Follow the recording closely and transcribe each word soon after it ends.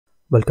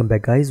Welcome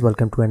back guys,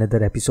 welcome to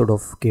another episode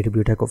of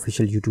KW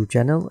official YouTube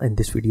channel. In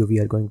this video we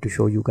are going to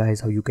show you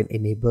guys how you can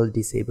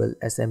disable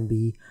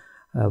Smb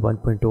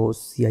 1.0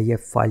 CIF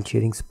file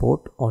sharing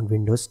support on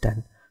Windows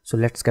 10. So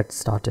let's get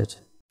started.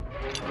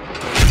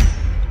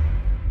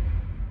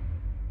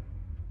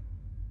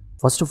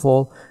 First of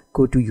all,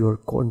 go to your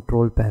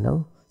control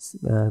panel,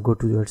 go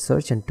to your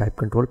search and type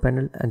control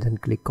panel and then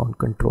click on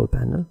control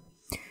panel.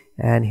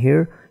 And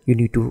here you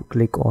need to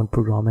click on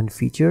program and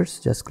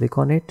features, just click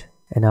on it.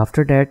 And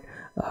after that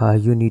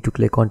you need to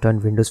click on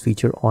turn Windows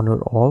feature on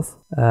or off,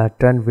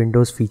 turn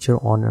Windows feature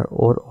on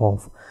or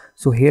off.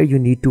 So here you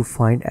need to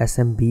find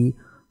Smb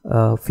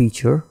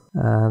feature,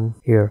 and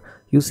here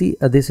you see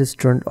this is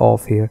turned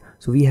off here,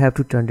 so we have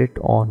to turn it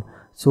on.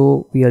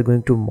 So we are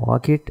going to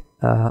mark it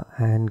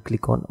and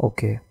click on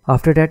OK.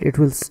 After that it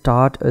will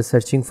start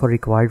searching for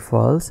required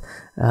files,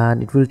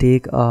 and it will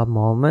take a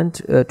moment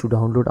to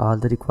download all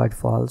the required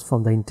files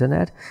from the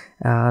internet,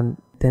 and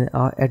then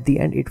at the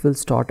end it will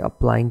start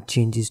applying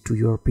changes to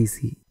your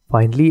PC.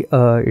 Finally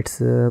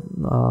it's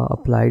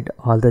applied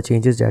all the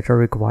changes that are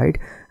required.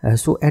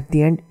 So at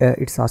the end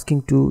it's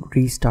asking to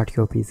restart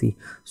your PC.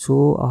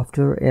 So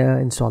after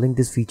installing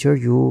this feature,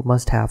 you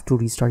must have to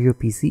restart your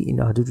PC in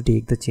order to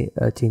take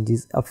the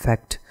changes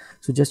effect.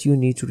 So just you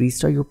need to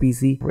restart your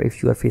PC, or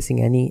if you are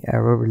facing any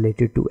error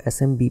related to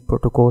Smb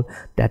protocol,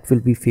 that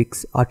will be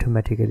fixed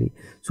automatically.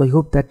 So I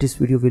hope that this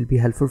video will be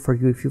helpful for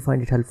you. If you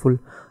find it helpful,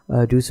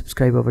 do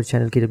subscribe our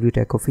channel KW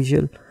Tech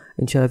Official.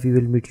 Inshallah we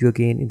will meet you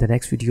again in the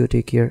next video.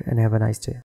 Take care and have a nice day.